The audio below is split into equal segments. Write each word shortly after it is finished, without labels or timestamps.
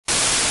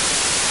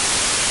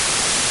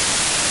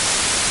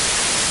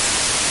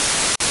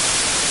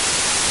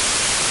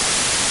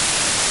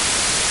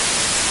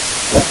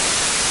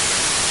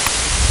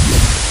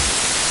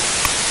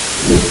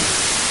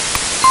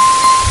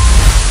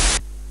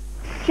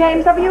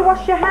James, have you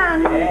washed your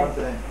hands?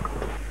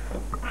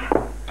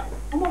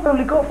 I've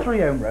only got 3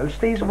 home roasts,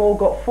 these have all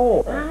got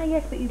 4. Ah,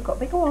 yes, but you've got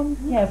bigger ones.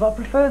 Yeah, but I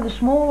prefer the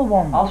smaller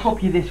ones. I'll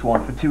swap you this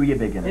one for 2 of your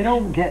big ones. You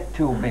don't get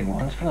 2 big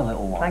ones for a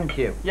little one. Thank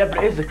you. Yeah, but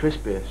it is the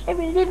crispiest. It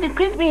is the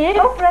crispiest.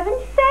 Oh, for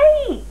heaven's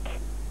sake!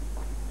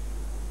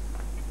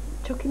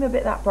 Chuck him a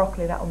bit of that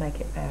broccoli, that'll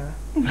make it fairer.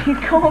 You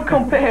can't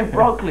compare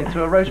broccoli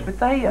to a roast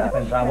potato.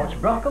 Depends how much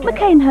broccoli.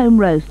 McCain Home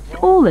Roasts,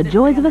 all the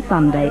joys of a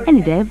Sunday, any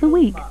day of the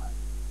week.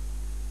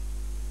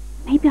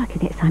 Maybe I could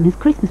get Simon's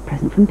Christmas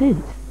present from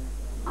Boots.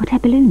 Hot air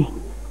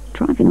ballooning.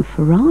 Driving a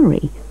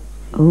Ferrari.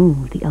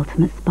 Oh, the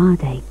ultimate spa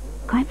day.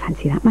 Quite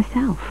fancy that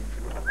myself.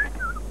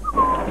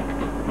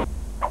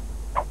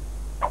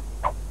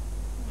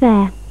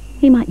 There.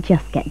 He might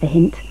just get the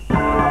hint.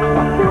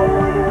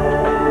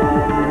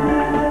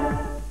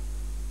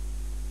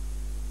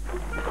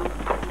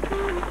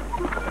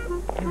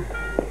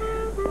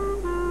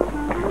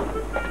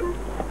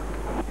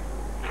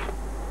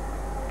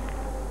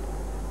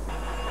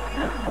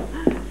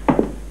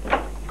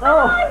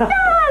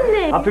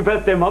 Darling! Happy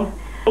birthday, Mum.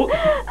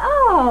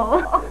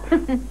 Oh!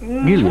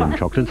 Gillian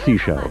chocolate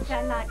seashells.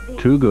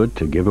 Too good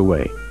to give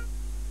away.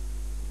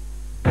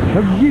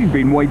 Have you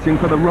been waiting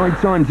for the right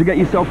time to get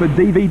yourself a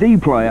DVD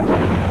player?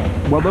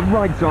 Well, the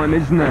right time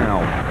is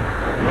now.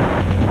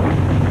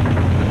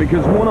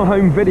 Because Warner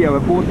Home Video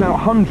have brought out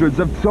hundreds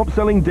of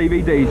top-selling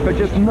DVDs for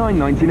just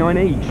 $9.99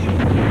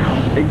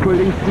 each,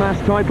 including smash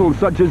titles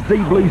such as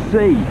Deep Blue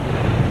Sea,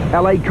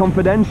 LA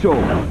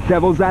Confidential,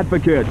 Devil's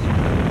Advocate,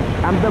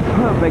 and The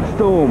Perfect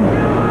Storm.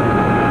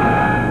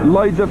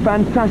 Loads of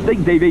fantastic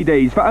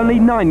DVDs for only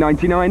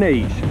 $9.99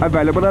 each,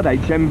 available at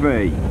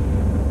HMV.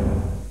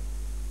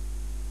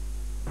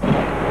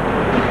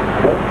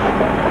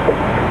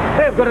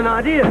 Hey, I've got an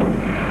idea.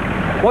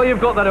 While you've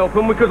got that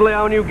open, we could lay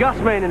our new gas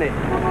main in it.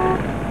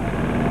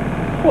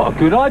 What a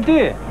good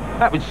idea.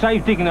 That would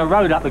save digging a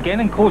road up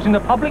again and causing the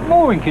public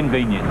more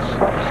inconvenience.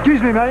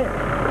 Excuse me, mate.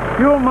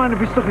 You wouldn't mind if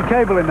we stuck a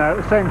cable in there at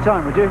the same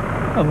time, would you?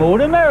 The more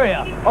the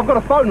merrier. I've got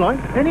a phone line.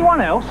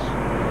 Anyone else?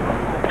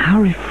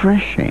 How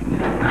refreshing.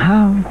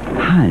 How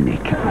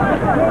Heineken.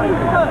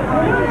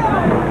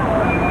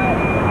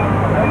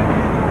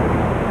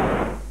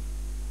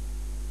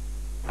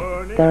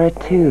 There are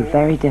 2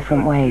 very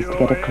different ways to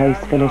get a close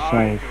filler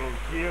shave.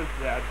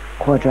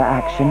 Quadra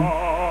Action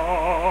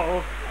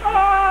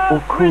or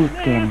Cool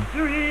Skin.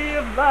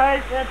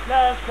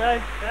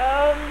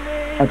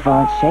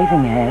 Advanced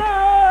shaving head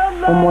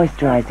or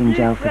moisturizing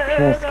gel for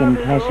pure skin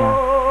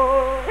pleasure.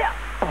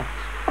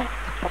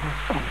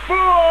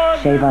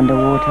 Shave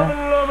underwater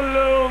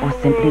or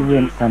simply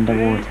rinse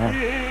underwater.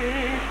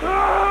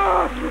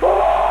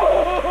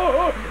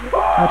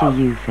 How do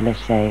you filler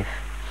shave?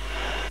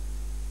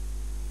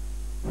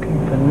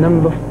 For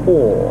number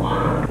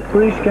 4.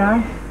 Police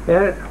guy?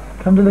 Yeah.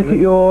 Come to look at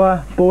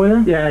your boiler?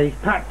 Yeah, he's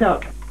packed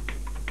up.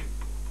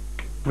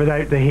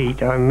 Without the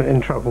heat, I'm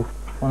in trouble.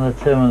 One of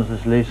the terminals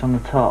was loose on the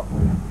top.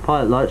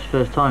 Pilot lights,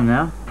 first time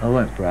now. I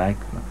won't brag.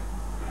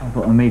 I've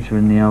got a meter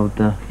in the old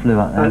flue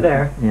out there. Right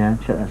there? Yeah,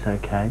 check that's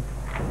okay.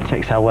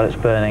 Checks how well it's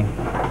burning.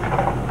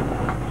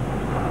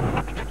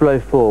 It's below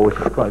 4, which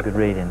is quite a good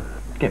reading.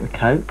 Get my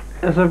coat.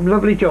 That's a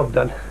lovely job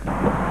done.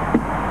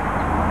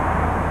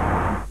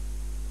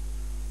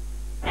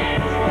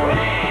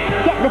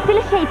 Get the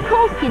Filler Shave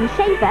Cool Skin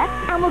Shaver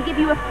and we'll give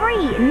you a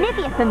free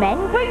Nivea for Men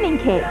grooming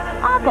kit.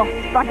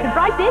 Argos, brighter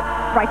prices,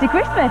 brighter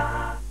Christmas.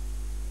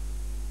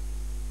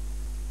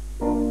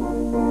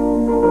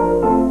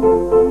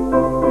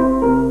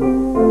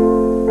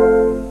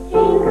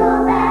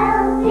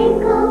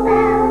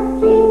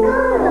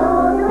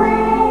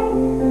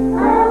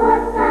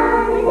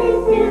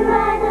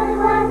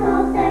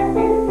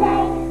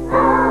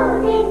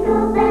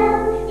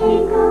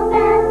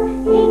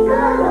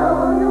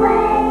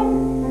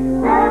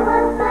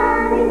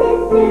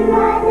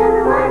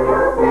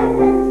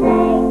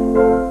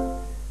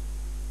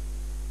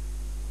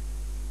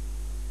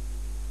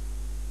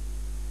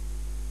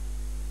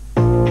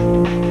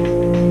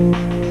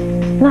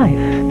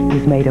 Life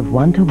is made of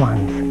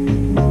one-to-ones.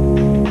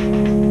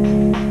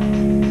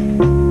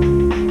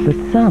 But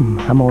some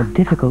are more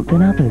difficult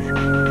than others.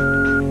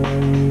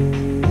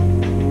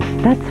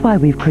 That's why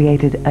we've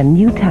created a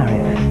new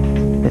tariff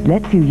that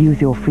lets you use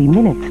your free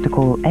minutes to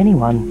call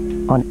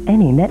anyone on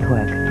any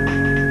network.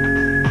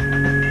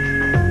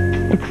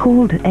 It's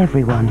called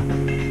Everyone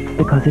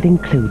because it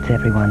includes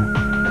everyone.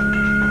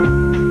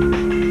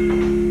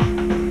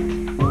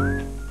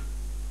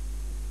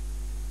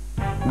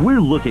 We're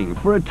looking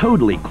for a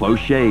totally close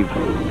shave.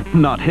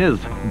 Not his,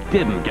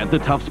 didn't get the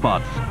tough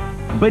spots.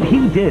 But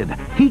he did.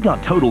 He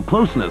got total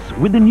closeness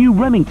with the new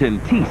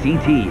Remington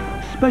TCT.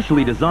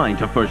 Specially designed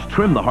to first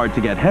trim the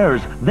hard-to-get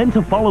hairs, then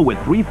to follow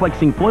with 3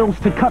 flexing foils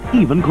to cut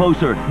even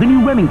closer. The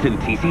new Remington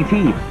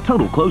TCT.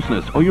 Total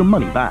closeness or your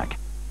money back.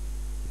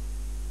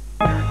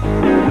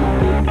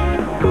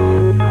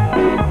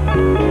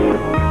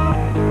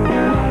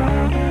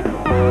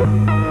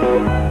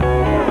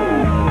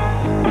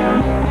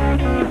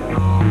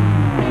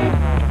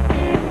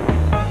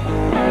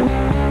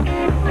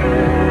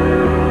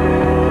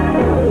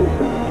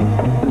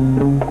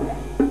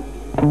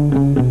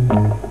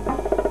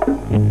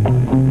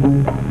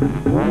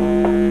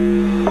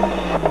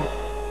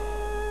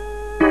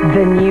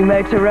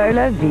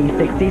 Motorola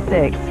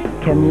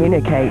V66.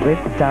 Communicate with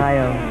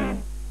style.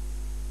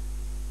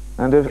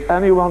 And if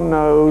anyone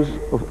knows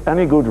of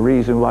any good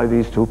reason why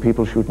these two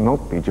people should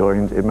not be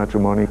joined in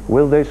matrimony,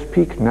 will they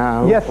speak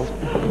now? Yes.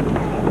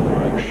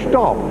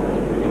 Stop.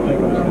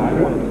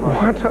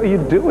 What are you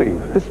doing?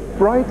 This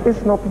bride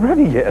is not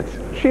ready yet.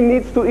 She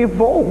needs to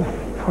evolve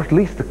for at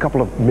least a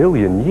couple of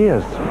million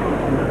years.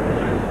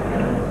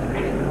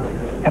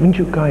 Haven't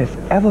you guys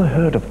ever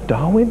heard of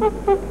Darwin?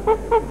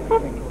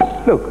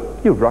 Look,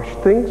 you rush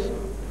things.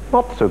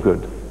 Not so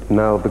good.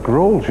 Now the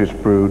Grolsch is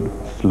brewed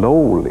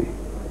slowly.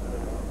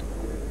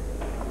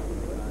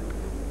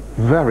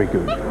 Very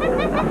good. Isn't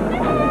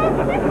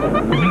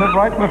that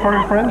right, my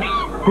furry friend?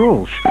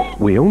 Grolsch,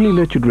 we only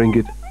let you drink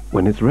it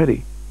when it's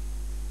ready.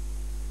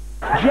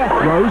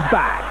 Jethro's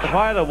back. If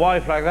I had a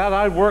wife like that,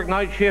 I'd work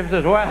night shift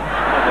as well.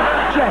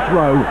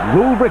 Jethro,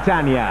 Rule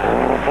Britannia.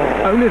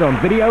 Own it on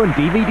video and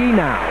DVD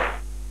now.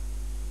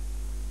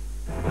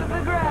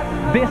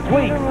 This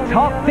week's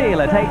top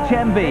deal at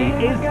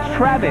HMV is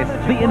Travis,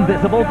 the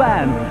Invisible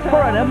Band,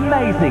 for an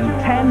amazing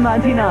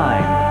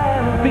 $10.99.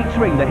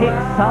 Featuring the hit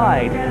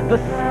Side, the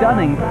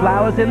stunning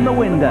Flowers in the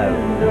Window,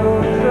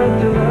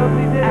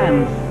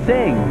 and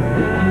Sing.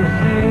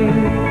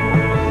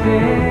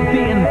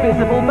 The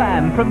Invisible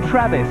Band from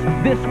Travis,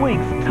 this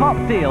week's top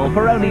deal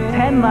for only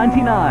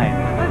 $10.99.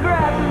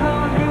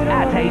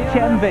 At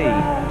HMV,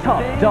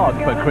 top dog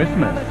for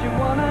Christmas.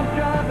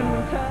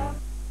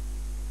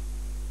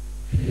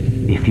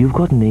 If you've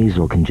got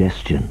nasal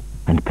congestion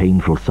and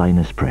painful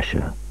sinus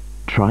pressure,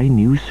 try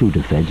new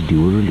Sudafed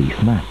Dual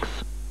Relief Max.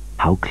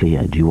 How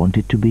clear do you want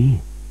it to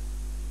be?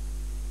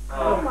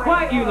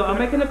 Quiet, you lot. I'm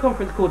making a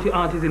conference call to your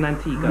aunties in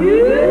Antigua.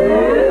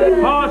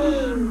 Hush!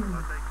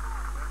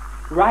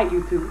 Right,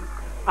 you two.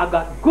 I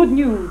got good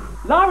news.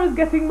 Laura's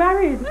getting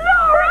married.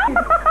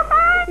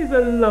 Laura! He's a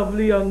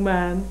lovely young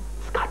man.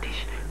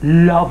 Scottish.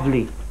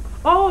 Lovely.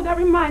 Oh, that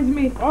reminds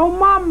me. Oh,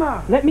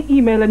 Mama. Let me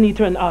email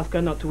Anita and ask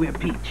her not to wear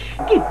peach.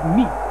 Give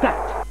me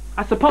that.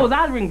 I suppose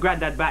I'll ring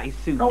Grandad back his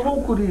suit. Now,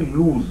 how could he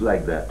lose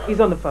like that?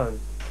 He's on the phone.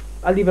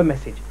 I'll leave a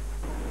message.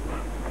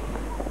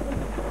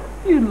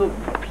 You look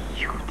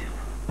beautiful.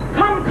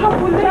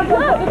 Come, we'll leave.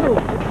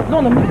 No,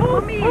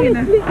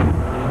 honestly.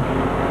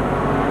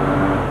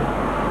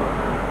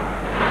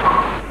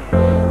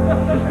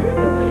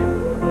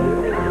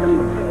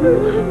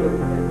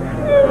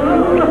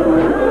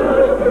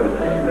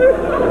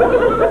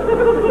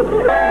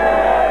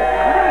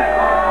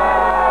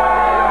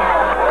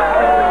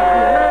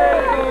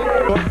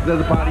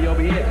 There's a party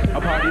over here,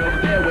 a party over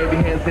there, wave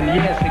your hands in the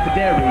air, shake the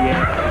dairy,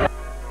 yeah.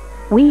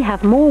 We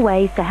have more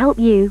ways to help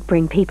you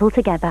bring people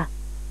together.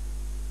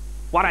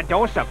 Want a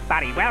dose of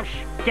Barry Welsh?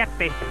 Get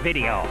this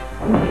video.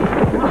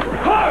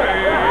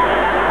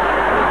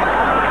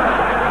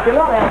 You're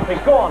not helping.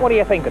 Go on. What do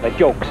you think of the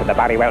jokes in the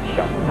Barry Welsh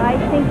show? I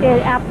think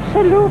they're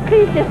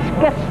absolutely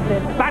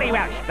disgusting. Barry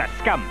Welsh, the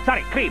scum.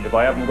 Sorry, cream. If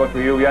I haven't got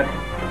to you yet,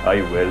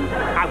 I will.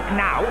 Out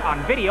now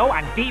on video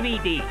and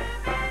DVD.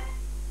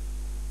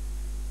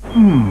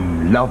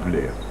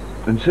 Lovely.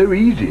 And so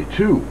easy,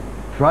 too.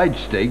 Fried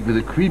steak with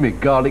a creamy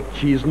garlic,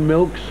 cheese and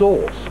milk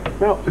sauce.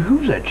 Now,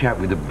 who's that chap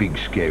with the big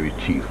scary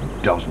teeth who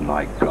doesn't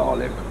like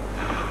garlic?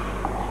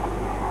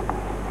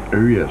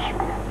 Oh, yes.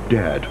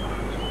 Dad.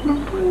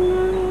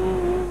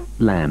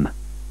 Lamb.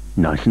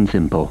 Nice and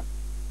simple.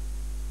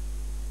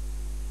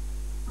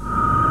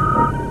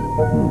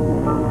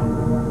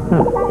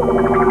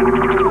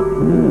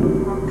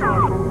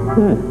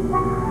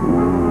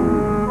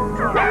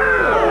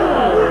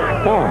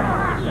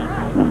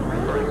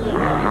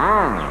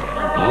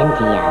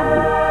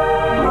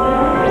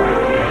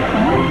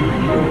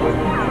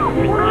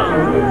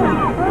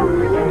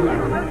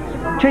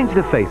 Change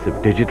the face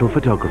of digital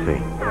photography.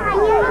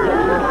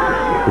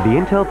 With the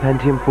Intel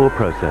Pentium 4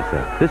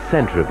 processor, the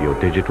center of your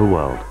digital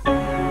world.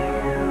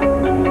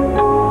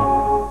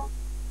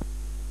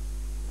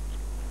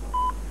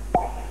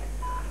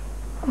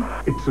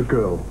 It's a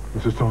girl,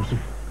 Mrs. Thompson.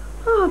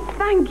 Oh,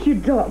 thank you,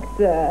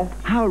 Doctor.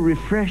 How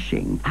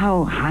refreshing.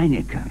 How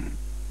Heineken.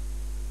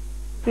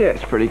 Yeah,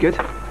 it's pretty good.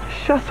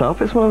 Shut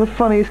up, it's one of the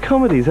funniest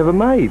comedies ever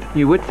made.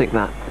 You would think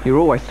that. You're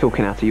always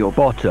talking out of your...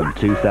 Bottom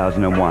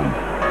 2001,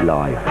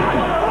 live.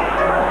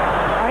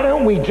 Why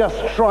don't we just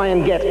try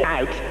and get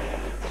out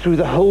through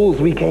the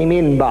holes we came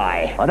in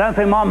by? I don't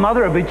think my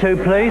mother would be too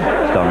pleased.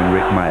 Starring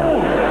Rick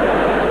Mail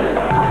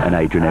and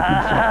Adrian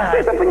Edmondson.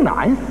 Say something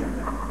nice.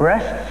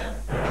 Breasts?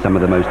 Some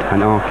of the most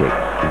anarchic,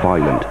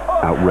 violent,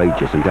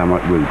 outrageous and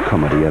downright rude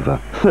comedy ever.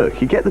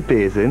 Look, you get the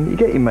beers in, you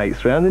get your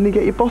mates round, and you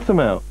get your bottom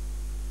out.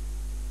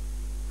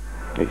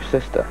 Your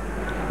sister?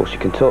 Well, she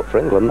can talk for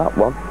England, that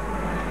one.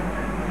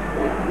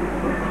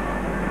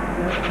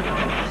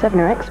 She's having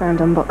her ex round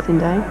on Boxing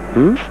Day.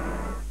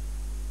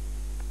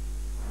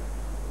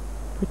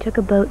 We took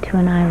a boat to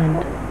an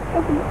island.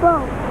 It's a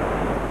boat.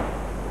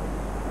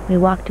 We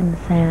walked in the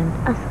sand.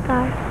 A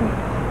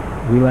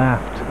starfish. We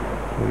laughed.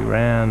 We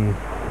ran.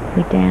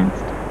 We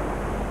danced.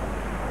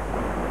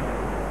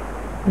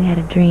 We had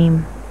a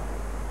dream.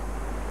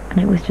 And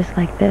it was just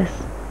like this.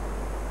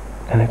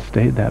 And it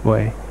stayed that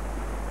way.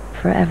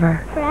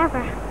 forever.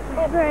 Forever.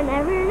 Ever and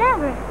ever and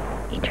ever.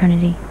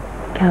 Eternity.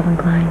 Calvin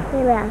Klein.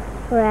 We last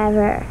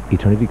forever.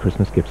 Eternity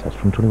Christmas gift sets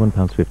from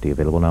 £21.50.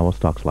 Available now while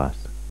stocks last.